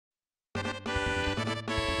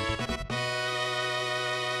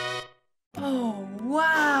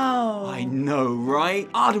I know, right?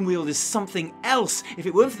 Ardenweald is something else. If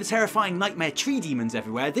it weren't for the terrifying nightmare tree demons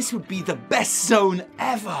everywhere, this would be the best zone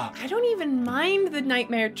ever. I don't even mind the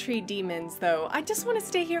nightmare tree demons, though. I just want to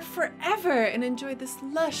stay here forever and enjoy this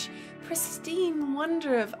lush, pristine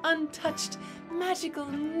wonder of untouched, magical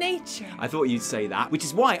nature. I thought you'd say that, which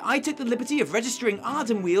is why I took the liberty of registering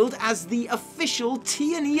Ardenweald as the official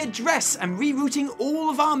T&E address and rerouting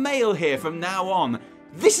all of our mail here from now on.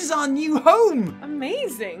 This is our new home!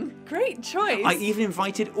 Amazing. Great choice. I even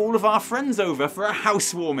invited all of our friends over for a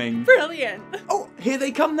housewarming. Brilliant. Oh, here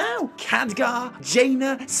they come now. Khadgar,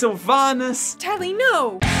 Jaina, Sylvanas. Tally,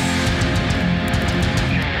 no.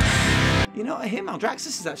 You know, I hear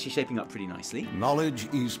Maldraxxus is actually shaping up pretty nicely. Knowledge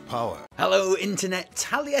is power. Hello Internet,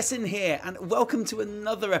 Taliesin here, and welcome to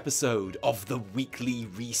another episode of the Weekly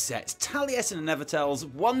Reset, Taliesin and Evitel's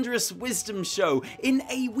Wondrous Wisdomshow, in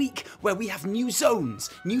a week where we have new zones,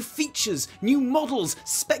 new features, new models,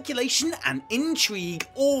 speculation and intrigue,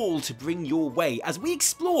 all to bring your way as we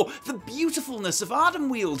explore the beautifulness of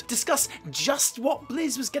Ardenweald, discuss just what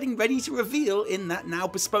Blizz was getting ready to reveal in that now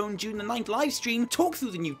postponed June the 9th livestream, talk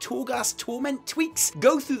through the new Torghast Torment tweaks,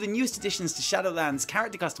 go through the newest additions to Shadowlands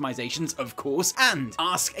character customizations, of course, and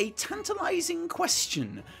ask a tantalizing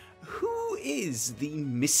question. Who is the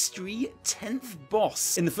mystery 10th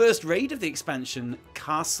boss in the first raid of the expansion,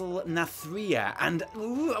 Castle Nathria? And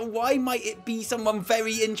why might it be someone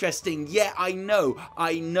very interesting? Yeah, I know.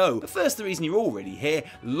 But first, the reason you're already here,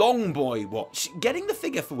 Longboy Watch, getting the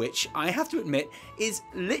figure for which, I have to admit, is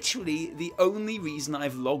literally the only reason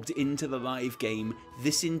I've logged into the live game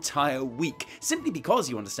this entire week. Simply because,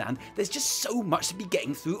 you understand, there's just so much to be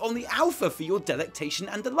getting through on the alpha for your delectation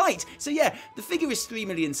and delight. So yeah, the figure is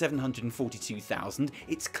 3,742,000.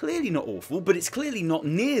 It's clearly not awful, but it's clearly not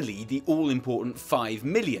nearly the all-important 5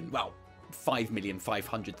 million. Well,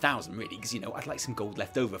 5,500,000 really, because, you know, I'd like some gold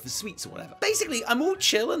left over for sweets or whatever. Basically, I'm all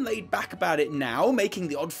chill and laid back about it now, making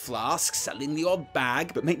the odd flask, selling the odd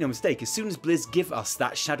bag, but make no mistake, as soon as Blizz give us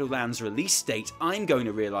that Shadowlands release date, I'm going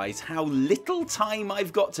to realise how little time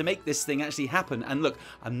I've got to make this thing actually happen. And look,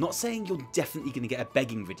 I'm not saying you're definitely going to get a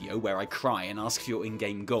begging video where I cry and ask for your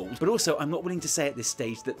in-game gold, but also I'm not willing to say at this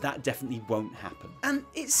stage that that definitely won't happen. And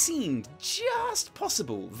it seemed just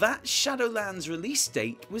possible that Shadowlands release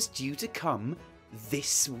date was due to come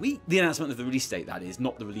this week. The announcement of the release date, that is,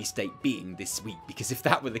 not the release date being this week, because if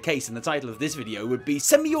that were the case, then the title of this video would be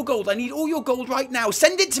 "Send me your gold, I need all your gold right now,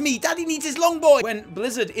 send it to me, daddy needs his long boy!" When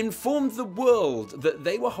Blizzard informed the world that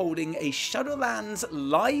they were holding a Shadowlands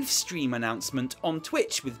live stream announcement on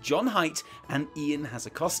Twitch with John Haidt and Ian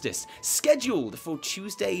Hazakostas, scheduled for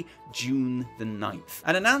Tuesday, June the 9th.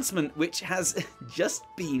 An announcement which has just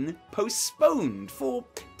been postponed for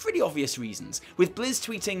pretty obvious reasons, with Blizz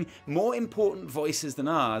tweeting, "More important voices than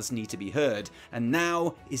ours need to be heard, and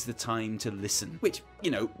now is the time to listen." Which, you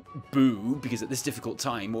know, boo, because at this difficult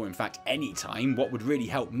time, or in fact any time, what would really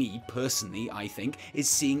help me personally, I think, is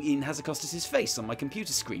seeing Ian Hazakostas' face on my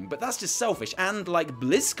computer screen, but that's just selfish, and like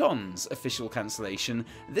BlizzCon's official cancellation,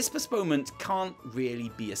 this postponement can't really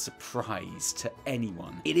be a surprise to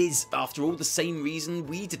anyone. It is, after all, the same reason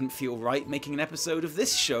we didn't feel right making an episode of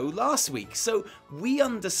this show last week, so we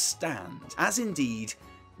understand, as indeed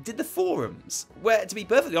did the forums, where, to be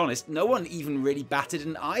perfectly honest, no one even really batted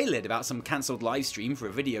an eyelid about some cancelled livestream for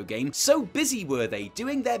a video game. So busy were they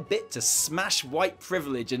doing their bit to smash white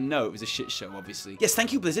privilege, and no, it was a shit show, obviously. Yes,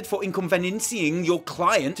 thank you Blizzard for inconveniencing your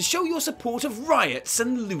client to show your support of riots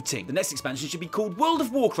and looting. The next expansion should be called World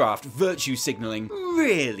of Warcraft, virtue signalling.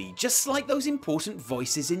 Really, just like those important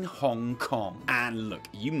voices in Hong Kong. And look,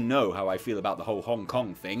 you know how I feel about the whole Hong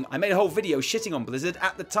Kong thing. I made a whole video shitting on Blizzard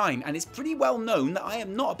at the time, and it's pretty well known that I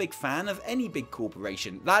am not a big fan of any big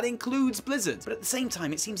corporation. That includes Blizzard. But at the same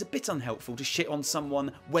time, it seems a bit unhelpful to shit on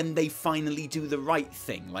someone when they finally do the right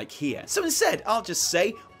thing, like here. So instead, I'll just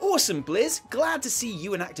say, awesome Blizz, glad to see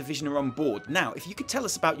you and Activision are on board. Now, if you could tell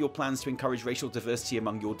us about your plans to encourage racial diversity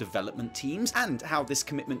among your development teams, and how this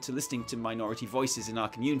commitment to listening to minority voices in our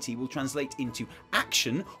community will translate into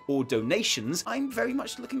action or donations, I'm very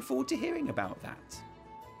much looking forward to hearing about that.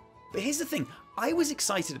 But here's the thing, I was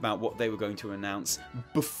excited about what they were going to announce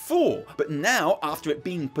before, but now, after it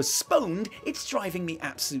being postponed, it's driving me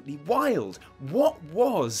absolutely wild. What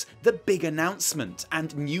was the big announcement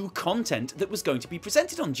and new content that was going to be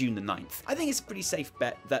presented on June the 9th? I think it's a pretty safe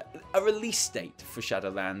bet that a release date for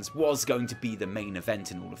Shadowlands was going to be the main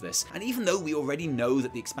event in all of this. And even though we already know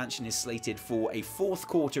that the expansion is slated for a fourth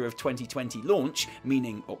quarter of 2020 launch,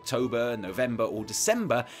 meaning October, November or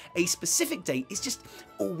December, a specific date is just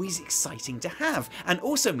always exciting to have. have, and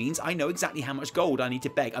also means I know exactly how much gold I need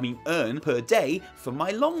to earn per day for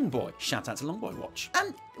my Longboy. Shout out to Longboy Watch.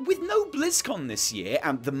 And with no BlizzCon this year,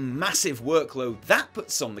 and the massive workload that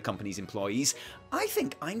puts on the company's employees, I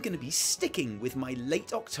think I'm going to be sticking with my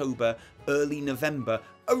late October, early November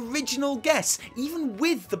original guess, even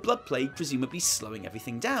with the Blood Plague presumably slowing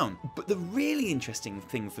everything down. But the really interesting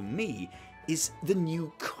thing for me is the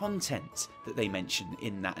new content that they mention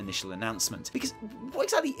in that initial announcement. Because what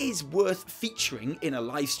exactly is worth featuring in a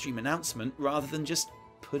live stream announcement rather than just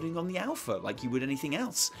putting on the alpha like you would anything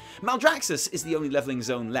else? Maldraxxus is the only leveling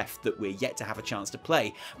zone left that we're yet to have a chance to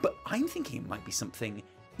play, but I'm thinking it might be something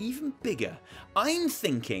even bigger. I'm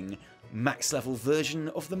thinking max level version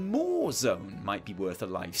of the Maw zone might be worth a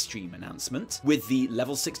live stream announcement, with the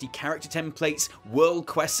level 60 character templates, world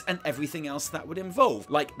quests, and everything else that would involve,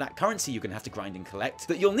 like that currency you're going to have to grind and collect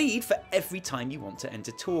that you'll need for every time you want to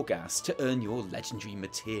enter Torghast to earn your legendary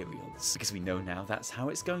materials, because we know now that's how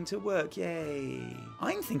it's going to work. Yay!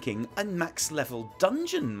 I'm thinking a max level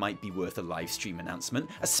dungeon might be worth a live stream announcement,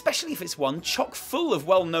 especially if it's one chock full of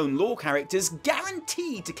well-known lore characters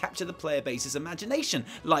guaranteed to capture the player base's imagination,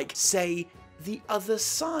 like, say, the Other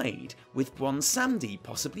Side, with Bronsamdi,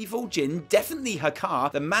 possibly Vol'jin, definitely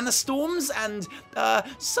Hakar, the Mana Storms, and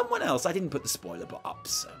someone else. I didn't put the spoiler up,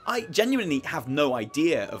 so I genuinely have no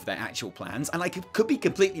idea of their actual plans, and I could be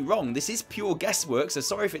completely wrong. This is pure guesswork, so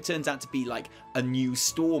sorry if it turns out to be like a new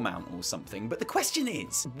store mount or something. But the question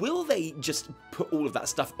is, will they just put all of that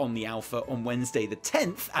stuff on the alpha on Wednesday the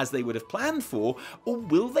 10th, as they would have planned for, or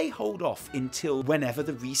will they hold off until whenever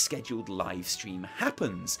the rescheduled live stream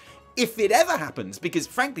happens? If it ever happens, because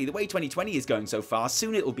frankly, the way 2020 is going so far,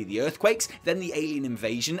 soon it'll be the earthquakes, then the alien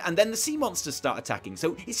invasion, and then the sea monsters start attacking,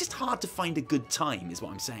 so it's just hard to find a good time, is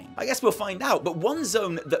what I'm saying. I guess we'll find out, but one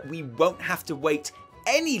zone that we won't have to wait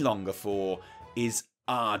any longer for is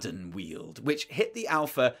Ardenweald, which hit the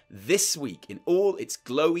alpha this week in all its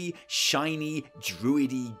glowy, shiny,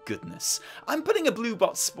 druidy goodness. I'm putting a blue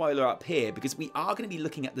bot spoiler up here because we are going to be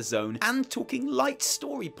looking at the zone and talking light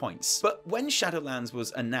story points. But when Shadowlands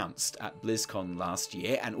was announced at BlizzCon last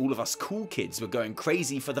year and all of us cool kids were going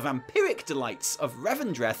crazy for the vampiric delights of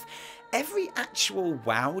Revendreth, every actual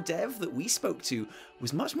WoW dev that we spoke to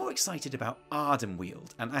was much more excited about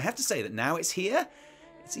Ardenweald. And I have to say that now it's here,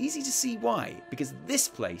 it's easy to see why, because this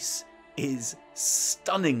place is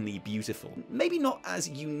stunningly beautiful. Maybe not as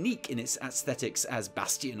unique in its aesthetics as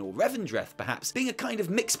Bastion or Revendreth, perhaps, being a kind of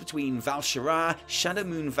mix between Val'sharah,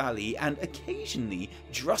 Shadowmoon Valley, and occasionally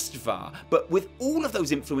Drustvar, but with all of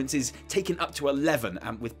those influences taken up to 11,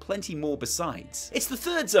 and with plenty more besides. It's the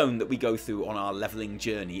third zone that we go through on our leveling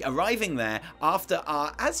journey, arriving there after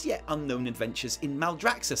our as yet unknown adventures in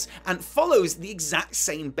Maldraxxus, and follows the exact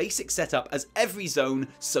same basic setup as every zone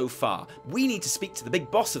so far. We need to speak to the big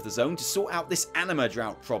boss of the zone to sort out this anima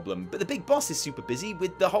drought problem, but the big boss is super busy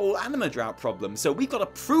with the whole anima drought problem, so we've got to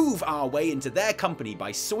prove our way into their company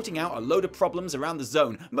by sorting out a load of problems around the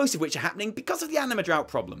zone, most of which are happening because of the anima drought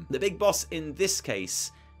problem. The big boss in this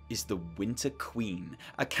case is the Winter Queen,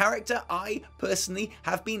 a character I personally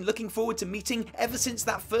have been looking forward to meeting ever since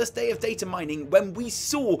that first day of data mining when we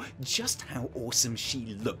saw just how awesome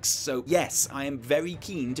she looks. So yes, I am very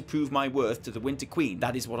keen to prove my worth to the Winter Queen.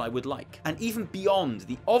 That is what I would like. And even beyond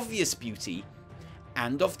the obvious beauty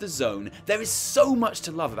and of the zone, there is so much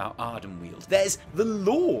to love about Ardenweald. There's the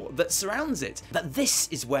lore that surrounds it, that this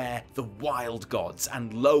is where the wild gods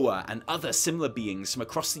and Loa and other similar beings from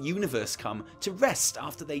across the universe come to rest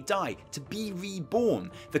after they die, to be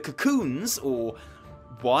reborn. The cocoons, or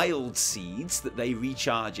wild seeds that they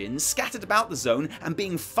recharge in, scattered about the zone and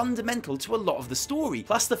being fundamental to a lot of the story,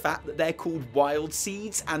 plus the fact that they're called wild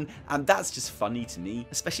seeds, and that's just funny to me,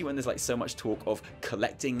 especially when there's like so much talk of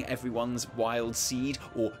collecting everyone's wild seed,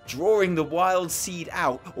 or drawing the wild seed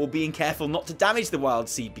out, or being careful not to damage the wild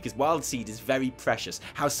seed because wild seed is very precious.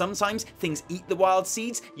 How sometimes things eat the wild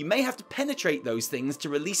seeds, you may have to penetrate those things to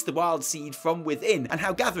release the wild seed from within, and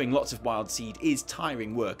how gathering lots of wild seed is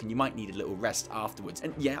tiring work and you might need a little rest afterwards.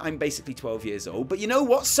 And yeah, I'm basically 12 years old, but you know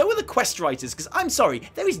what? So are the quest writers, because I'm sorry,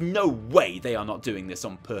 there is no way they are not doing this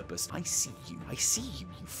on purpose. I see you, you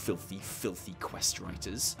filthy, filthy quest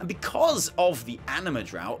writers. And because of the anima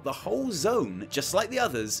drought, the whole zone, just like the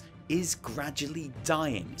others, is gradually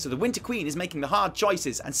dying. So the Winter Queen is making the hard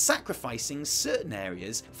choices and sacrificing certain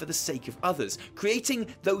areas for the sake of others, creating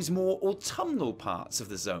those more autumnal parts of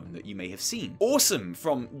the zone that you may have seen. Awesome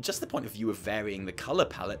from just the point of view of varying the color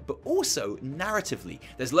palette, but also narratively.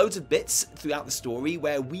 There's loads of bits throughout the story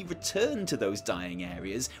where we return to those dying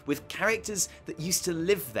areas with characters that used to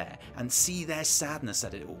live there and see their sadness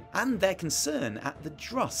at it all, and their concern at the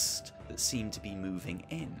Drust that seem to be moving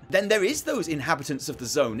in. Then there is those inhabitants of the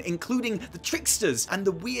zone, including the tricksters and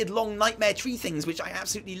the weird long nightmare tree things, which I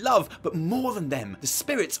absolutely love, but more than them, the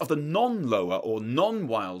spirits of the non-lower or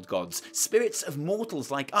non-wild gods, spirits of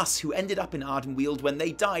mortals like us who ended up in Ardenweald when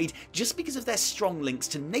they died just because of their strong links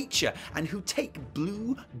to nature, and who take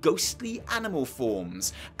blue, ghostly animal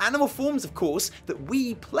forms. Animal forms, of course, that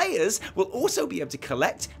we players will also be able to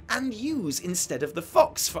collect and use instead of the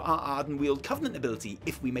fox for our Ardenweald Covenant ability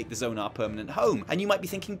if we make the zone our permanent home. And you might be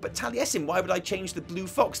thinking, but Taliesin, why would I change the blue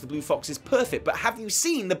fox? The blue fox is perfect. But have you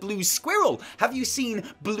seen the blue squirrel? Have you seen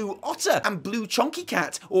blue otter and blue chonky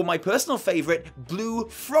cat? Or my personal favourite, blue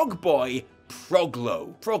frog boy,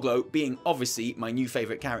 Proglo. Proglo being obviously my new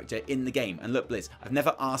favourite character in the game. And look, Blizz, I've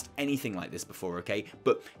never asked anything like this before, okay?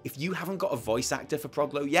 But if you haven't got a voice actor for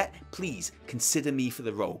Proglo yet, please consider me for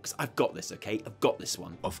the role, because I've got this, okay? I've got this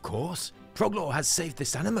one. Of course. Proglo has saved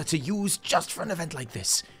this anima to use just for an event like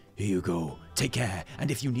this. Here you go. Take care.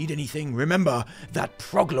 And if you need anything, remember that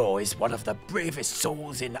Proglo is one of the bravest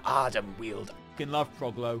souls in Ardenweald. I love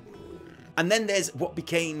Proglo. And then there's what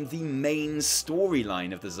became the main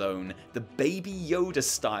storyline of the zone, the Baby Yoda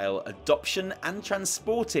style adoption and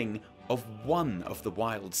transporting of one of the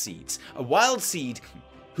wild seeds. A wild seed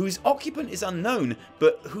whose occupant is unknown,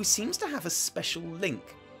 but who seems to have a special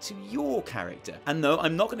link to your character. And no,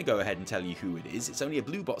 I'm not going to go ahead and tell you who it is, it's only a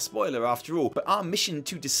blue bot spoiler after all, but our mission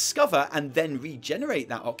to discover and then regenerate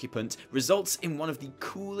that occupant results in one of the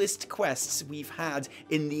coolest quests we've had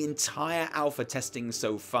in the entire alpha testing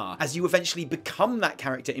so far, as you eventually become that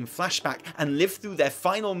character in flashback and live through their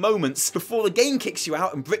final moments before the game kicks you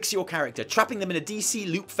out and bricks your character, trapping them in a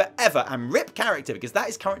DC loop forever and rip character, because that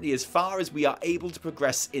is currently as far as we are able to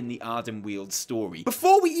progress in the Ardenweald story.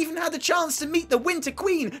 Before we even had the chance to meet the Winter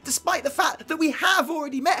Queen, despite the fact that we have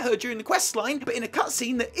already met her during the questline, but in a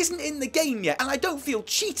cutscene that isn't in the game yet. And I don't feel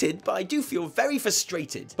cheated, but I do feel very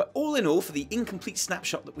frustrated. But all in all, for the incomplete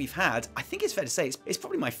snapshot that we've had, I think it's fair to say it's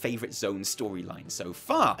probably my favourite zone storyline so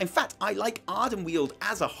far. In fact, I like Ardenweald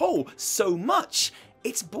as a whole so much,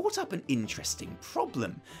 it's brought up an interesting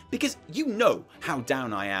problem, because you know how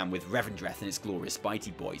down I am with Revendreth and its glorious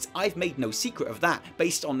bitey boys. I've made no secret of that.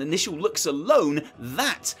 Based on initial looks alone,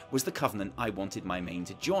 that was the Covenant I wanted my main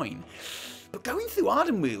to join. But going through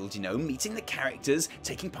Ardenweald, you know, meeting the characters,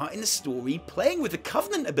 taking part in the story, playing with the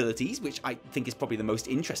Covenant abilities, which I think is probably the most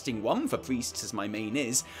interesting one for priests as my main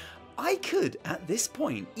is, I could, at this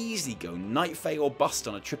point, easily go Night Fae or bust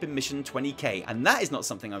on a trip in Mission 20k, and that is not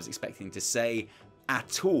something I was expecting to say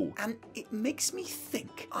at all. And it makes me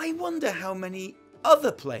think, I wonder how many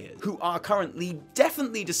other players who are currently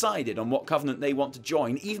definitely decided on what Covenant they want to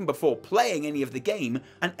join even before playing any of the game,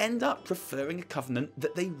 and end up preferring a Covenant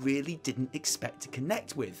that they really didn't expect to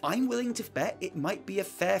connect with. I'm willing to bet it might be a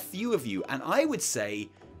fair few of you, and I would say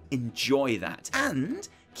enjoy that. And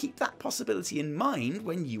keep that possibility in mind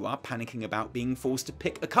when you are panicking about being forced to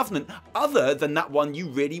pick a Covenant other than that one you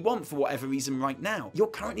really want for whatever reason right now. You're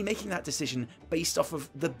currently making that decision based off of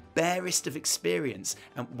the barest of experience,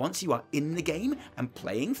 and once you are in the game and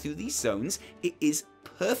playing through these zones, it is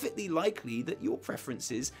perfectly likely that your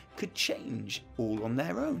preferences could change all on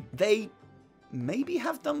their own. They maybe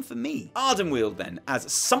have done for me. Ardenweald then, as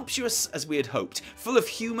sumptuous as we had hoped, full of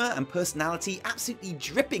humour and personality, absolutely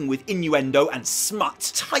dripping with innuendo and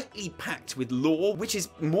smut, tightly packed with lore, which is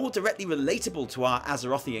more directly relatable to our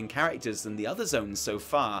Azerothian characters than the other zones so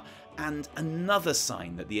far, and another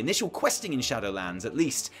sign that the initial questing in Shadowlands, at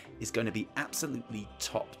least, is going to be absolutely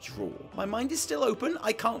top draw. My mind is still open,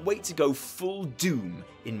 I can't wait to go full Doom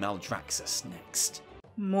in Maldraxxus next.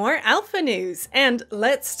 More alpha news, and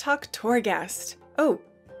let's talk Torghast. Oh,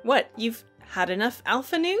 what? You've had enough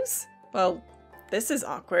alpha news? Well, this is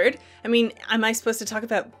awkward. I mean, am I supposed to talk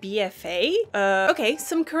about BFA? Okay,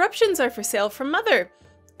 some corruptions are for sale from Mother.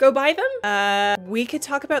 Go buy them? We could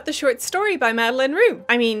talk about the short story by Madeleine Roux.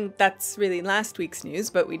 I mean, that's really last week's news,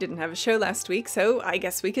 but we didn't have a show last week, so I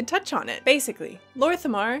guess we could touch on it. Basically,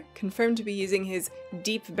 Lorthamar, confirmed to be using his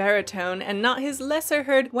deep baritone and not his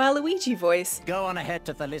lesser-heard Waluigi voice. Go on ahead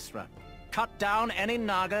to Thalysra. Cut down any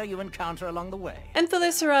Naga you encounter along the way. And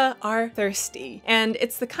Thalysra are thirsty. And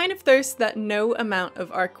it's the kind of thirst that no amount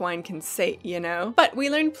of Arc wine can sate, you know? But we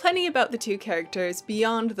learned plenty about the two characters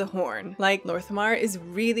beyond the Horn. Like, Lorthamar is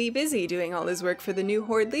really busy doing all his work for the new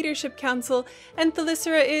Horde Leadership Council, and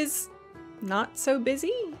Thalysra is not so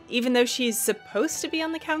busy, even though she's supposed to be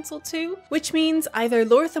on the council too. Which means either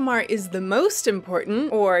Lorthamar is the most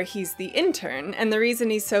important, or he's the intern, and the reason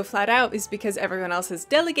he's so flat out is because everyone else has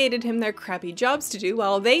delegated him their crappy jobs to do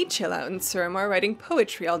while they chill out in Suramar writing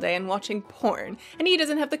poetry all day and watching porn, and he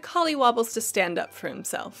doesn't have the collywobbles to stand up for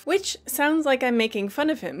himself. Which sounds like I'm making fun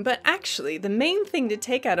of him, but actually the main thing to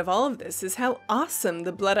take out of all of this is how awesome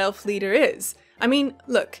the Blood Elf leader is. I mean,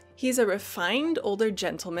 look, he's a refined older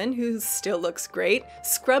gentleman who still looks great,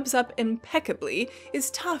 scrubs up impeccably, is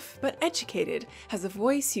tough but educated, has a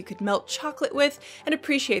voice you could melt chocolate with, and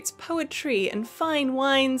appreciates poetry and fine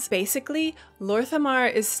wines. Basically,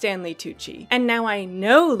 Lorthamar is Stanley Tucci. And now I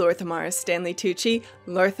know Lorthamar is Stanley Tucci.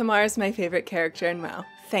 Lorthamar is my favorite character in WoW.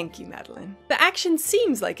 Thank you, Madeline. The action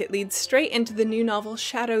seems like it leads straight into the new novel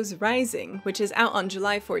Shadows Rising, which is out on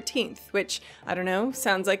July 14th, which, I don't know,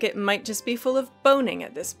 sounds like it might just be full of boning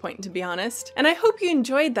at this point, to be honest. And I hope you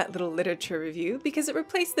enjoyed that little literature review, because it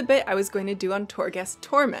replaced the bit I was going to do on Torghast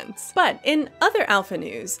Torments. But in other alpha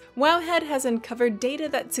news, Wowhead has uncovered data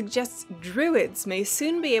that suggests druids may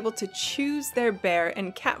soon be able to choose their bear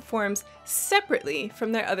and cat forms separately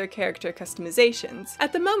from their other character customizations.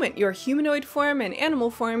 At the moment, your humanoid form and animal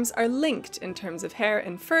forms are linked in terms of hair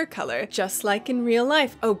and fur color, just like in real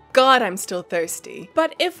life. Oh god, I'm still thirsty.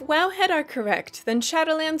 But if Wowhead are correct, then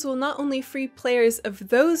Shadowlands will not only free players of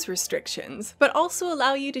those restrictions, but also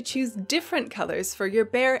allow you to choose different colors for your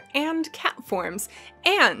bear and cat forms,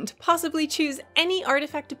 and possibly choose any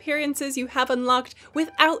artifact appearances you have unlocked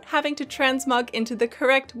without having to transmog into the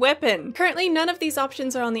correct weapon. Currently, none of these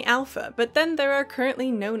options are on the alpha, but then there are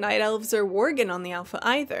currently no Night Elves or Worgen on the alpha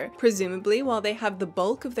either, presumably while they have the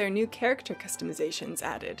bulk of their new character customizations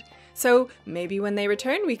added. So maybe when they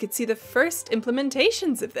return we could see the first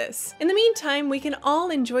implementations of this. In the meantime, we can all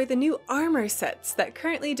enjoy the new armor sets that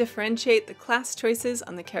currently differentiate the class choices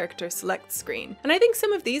on the character select screen. And I think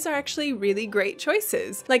some of these are actually really great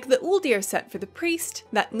choices, like the Uldir set for the priest,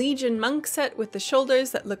 that Legion monk set with the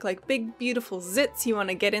shoulders that look like big beautiful zits you want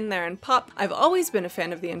to get in there and pop. I've always been a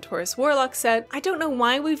fan of the Antorus Warlock set. I don't know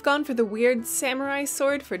why we've gone for the weird samurai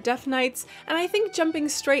sword for Death Knights, and I think jumping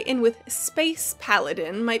straight in with Space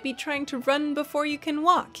Paladin might be trying to run before you can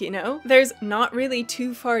walk, you know? There's not really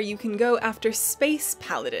too far you can go after Space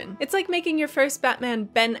Paladin. It's like making your first Batman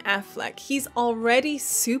Ben Affleck. He's already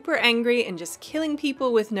super angry and just killing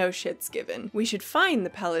people with no shits given. We should find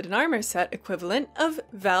the Paladin armor set equivalent of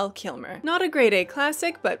Val Kilmer. Not a grade A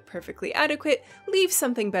classic, but perfectly adequate, leaves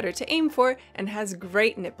something better to aim for, and has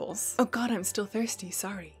great nipples. Oh god, I'm still thirsty,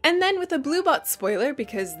 sorry. And then with a Bluebot spoiler,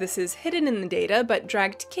 because this is hidden in the data but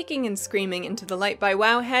dragged kicking and screaming into the light by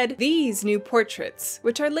Wowhead, these new portraits,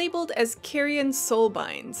 which are labeled as Kyrian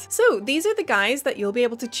Soulbinds. So these are the guys that you'll be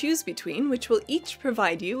able to choose between, which will each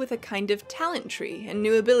provide you with a kind of talent tree and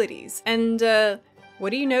new abilities. And what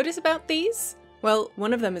do you notice about these? Well,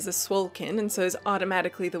 one of them is a Swolkin, and so is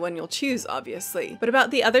automatically the one you'll choose, obviously. But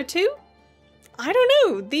about the other two? I don't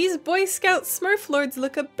know, these Boy Scout Smurf Lords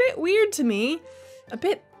look a bit weird to me. A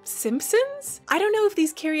bit Simpsons? I don't know if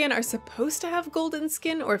these Kyrian are supposed to have golden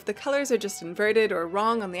skin, or if the colors are just inverted or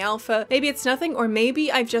wrong on the alpha. Maybe it's nothing, or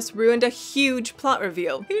maybe I've just ruined a huge plot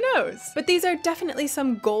reveal. Who knows? But these are definitely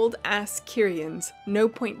some gold-ass Kyrians. No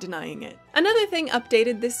point denying it. Another thing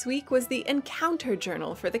updated this week was the encounter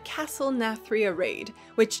journal for the Castle Nathria raid,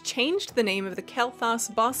 which changed the name of the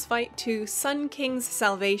Kel'Thas boss fight to Sun King's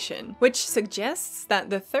Salvation, which suggests that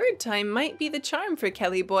the third time might be the charm for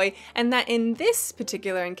Kelly Boy, and that in this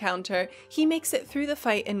particular encounter, he makes it through the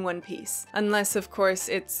fight in one piece. Unless, of course,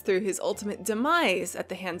 it's through his ultimate demise at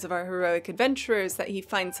the hands of our heroic adventurers that he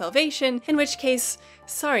finds salvation, in which case,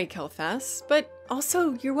 sorry Kel'Thas, but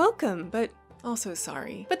also you're welcome, but also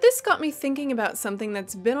sorry. But this got me thinking about something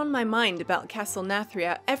that's been on my mind about Castle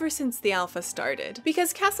Nathria ever since the alpha started.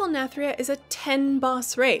 Because Castle Nathria is a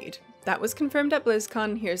 10-boss raid. That was confirmed at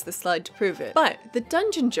BlizzCon, here's the slide to prove it. But the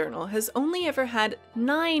dungeon journal has only ever had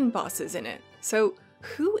 9 bosses in it. So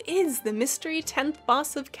who is the mystery 10th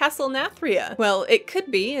boss of Castle Nathria? Well, it could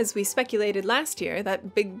be, as we speculated last year,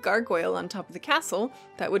 that big gargoyle on top of the castle.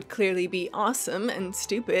 That would clearly be awesome and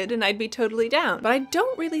stupid, and I'd be totally down. But I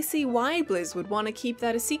don't really see why Blizz would want to keep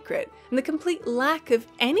that a secret, and the complete lack of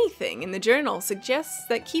anything in the journal suggests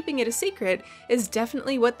that keeping it a secret is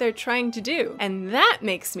definitely what they're trying to do. And that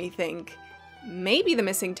makes me think, maybe the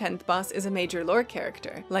missing 10th boss is a major lore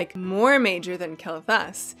character, like more major than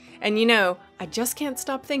Kel'Thas. And you know, I just can't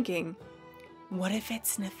stop thinking, what if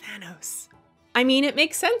it's Nathanos? I mean, it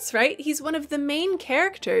makes sense, right? He's one of the main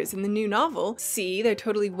characters in the new novel. See, there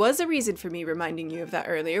totally was a reason for me reminding you of that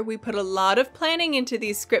earlier. We put a lot of planning into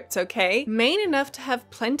these scripts, okay? Main enough to have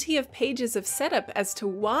plenty of pages of setup as to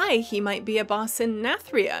why he might be a boss in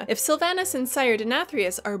Nathria. If Sylvanas and Sire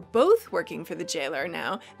Denathrius are both working for the jailer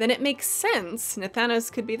now, then it makes sense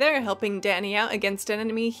Nathanos could be there helping Danny out against an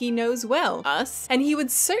enemy he knows well, us. And he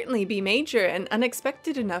would certainly be major and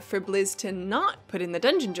unexpected enough for Blizz to not put in the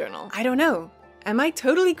dungeon journal. I don't know. Am I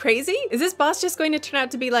totally crazy? Is this boss just going to turn out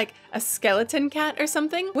to be like a skeleton cat or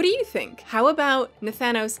something? What do you think? How about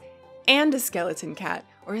Nathanos and a skeleton cat?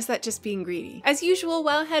 Or is that just being greedy? As usual,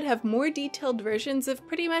 Wowhead have more detailed versions of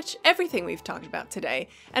pretty much everything we've talked about today,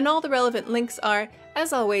 and all the relevant links are,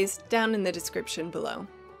 as always, down in the description below.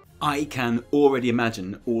 I can already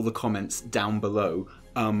imagine all the comments down below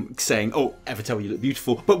saying, "Oh, Evitel, you look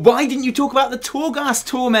beautiful, but why didn't you talk about the Torghast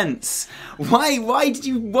torments? Why did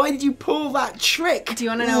you pull that trick? Do you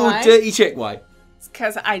want to know why? Dirty trick. Why?"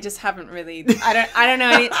 Because I just haven't really. I don't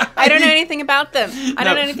know anything about them. I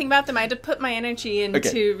don't know anything about them. I had to put my energy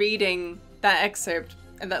into reading that excerpt.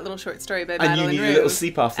 And that little short story by Madeline And you needed Rue. a little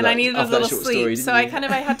sleep after that. And I needed a little sleep, story, so I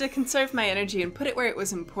had to conserve my energy and put it where it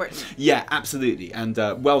was important. Yeah, absolutely. And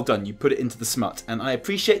well done. You put it into the smut. And I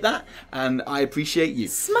appreciate that. And I appreciate you.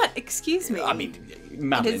 Smut, excuse me. I mean,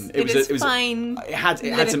 Madeline. It is fine. It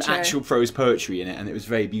had some actual prose poetry in it, and it was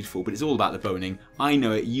very beautiful. But it's all about the boning. I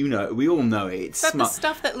know it. You know it. We all know it. It's about smut. the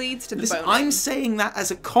stuff that leads to the Listen, boning. I'm saying that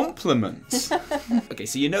as a compliment. Okay,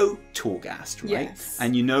 so you know Torghast, right? Yes.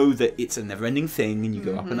 And you know that it's a never-ending thing, and you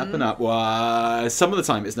go up and up and up. Well, some of the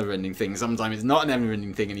time it's a never-ending thing. Sometimes it's not a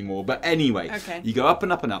never-ending thing anymore. But anyway, you go up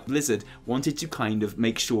and up and up. Blizzard wanted to kind of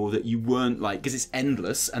make sure that you weren't like, because it's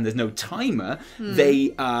endless and there's no timer.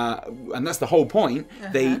 They and that's the whole point.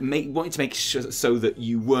 They wanted to make sure so that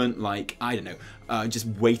you weren't like, I don't know, just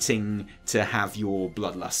waiting to have your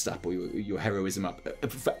bloodlust up or your heroism up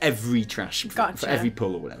for every trash, for every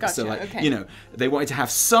pull or whatever. So like, you know, they wanted to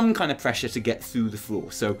have some kind of pressure to get through the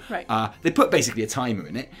floor. So they put basically a timer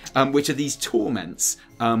in it, which are these torments,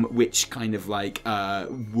 which kind of like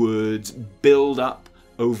would build up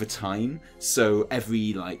over time. So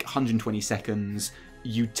every like 120 seconds,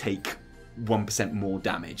 you take 1% more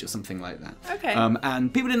damage or something like that. Okay.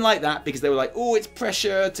 And people didn't like that because they were like, oh, it's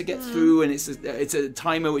pressure to get through, and it's a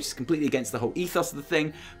timer which is completely against the whole ethos of the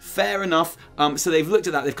thing. Fair enough. So they've looked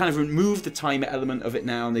at that. They've kind of removed the timer element of it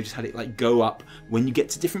now, and they've just had it like go up when you get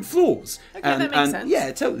to different floors. Okay, that makes sense.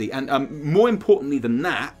 Yeah, totally. And more importantly than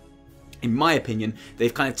that, in my opinion,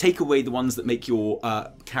 they've kind of taken away the ones that make your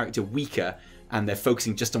character weaker, and they're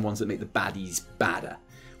focusing just on ones that make the baddies badder,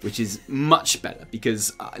 which is much better,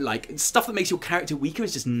 because like stuff that makes your character weaker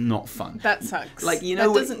is just not fun. That sucks. Like, you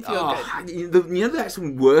know, that doesn't feel good. You know the actual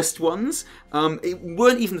worst ones. It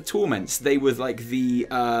weren't even the torments. They were like the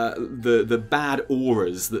bad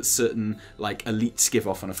auras that certain like elites give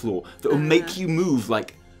off on a floor that will make you move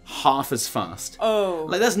like half as fast. Oh.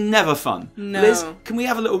 Like, that's never fun. No. Blizz, can we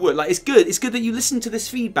have a little word? Like, it's good that you listen to this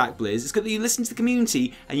feedback, Blizz. It's good that you listen to the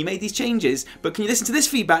community and you made these changes, but can you listen to this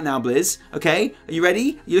feedback now, Blizz? Okay? Are you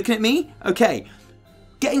ready? Are you looking at me? Okay.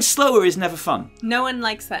 Getting slower is never fun. No one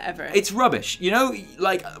likes that ever. It's rubbish. You know,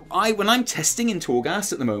 like, when I'm testing in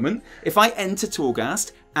Torghast at the moment, if I enter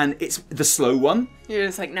Torghast and it's the slow one, you're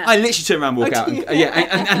just like, nah. I literally turn around, walk out,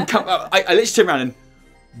 and come, I literally turn around and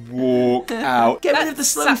walk out. Get rid of the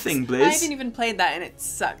slow thing, Blizz. I haven't even played that, and it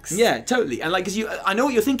sucks. Yeah, totally. And like, because I know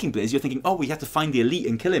what you're thinking, Blizz. You're thinking, oh, we have to find the elite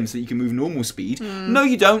and kill him so that you can move normal speed. No,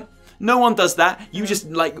 you don't. No one does that. You just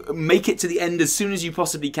like make it to the end as soon as you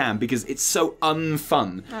possibly can, because it's so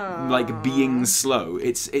unfun. Like being slow.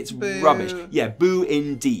 It's boo. Rubbish. Yeah, boo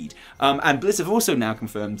indeed. And Blizz have also now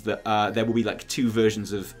confirmed that there will be like 2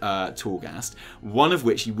 versions of Torghast. One of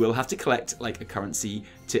which you will have to collect like a currency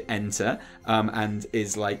to enter, and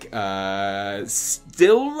is like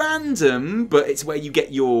still random, but it's where you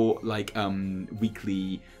get your like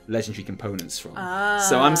weekly legendary components from.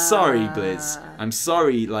 So I'm sorry, Blizz. I'm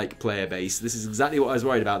sorry, like, player base. This is exactly what I was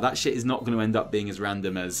worried about. That shit is not going to end up being as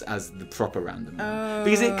random as the proper random one.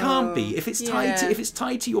 Because it can't be. If it's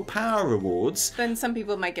tied to your power rewards, then some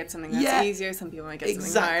people might get something that's easier, some people might get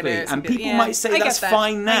something harder. And people might say that's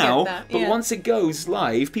fine now, but once it goes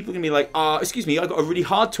live, people are going to be like, excuse me, I got a really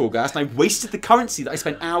hard hard Torghast, and I wasted the currency that I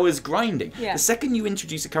spent hours grinding. Yeah. The second you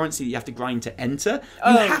introduce a currency that you have to grind to enter,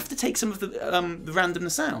 you have to take some of the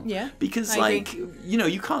randomness out. Yeah, Because, I like, agree. you know,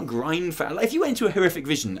 you can't grind for... Like, if you went into a horrific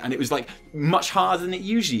vision and it was, like, much harder than it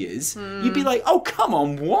usually is, you'd be like, oh, come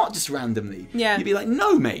on, what? Just randomly. Yeah. You'd be like,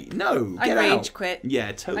 no, mate, no, get I'd out. rage quit.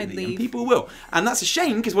 Yeah, totally. I'd leave. And people will. And that's a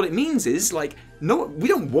shame, because what it means is, like, no, we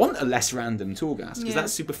don't want a less random Torghast, because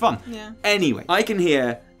that's super fun. Yeah. Anyway, I can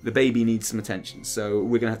hear the baby needs some attention, so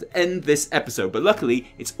we're going to have to end this episode. But luckily,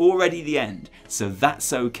 it's already the end, so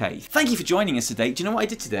that's okay. Thank you for joining us today. Do you know what I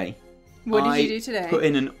did today? What did you do today? I put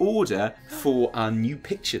in an order for our new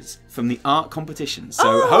pictures from the art competition.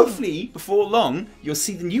 So hopefully, before long, you'll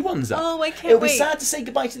see the new ones up. Oh, I can't It'll wait. be sad to say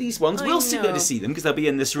goodbye to these ones. I We'll still be able know. to see them because they'll be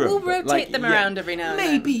in this room. We'll But, rotate like, them around every now and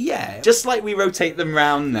then. Maybe, yeah. Just like we rotate them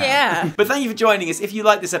round now. Yeah. But thank you for joining us. If you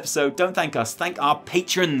like this episode, don't thank us. Thank our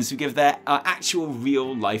patrons who give their actual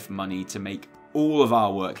real life money to make all of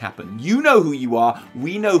our work happen. You know who you are.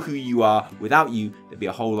 We know who you are. Without you, there'd be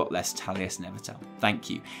a whole lot less Taliesin and Evitel. Thank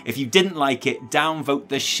you. If you didn't like it, downvote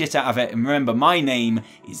the shit out of it. And remember, my name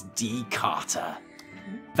is D. Carter.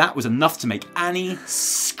 That was enough to make Annie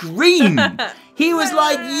scream. He was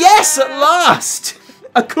like, yes, at last.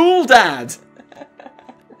 A cool dad.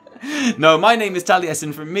 No, my name is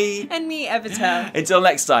Taliesin from me. And me, Evitel. Until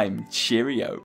next time, cheerio.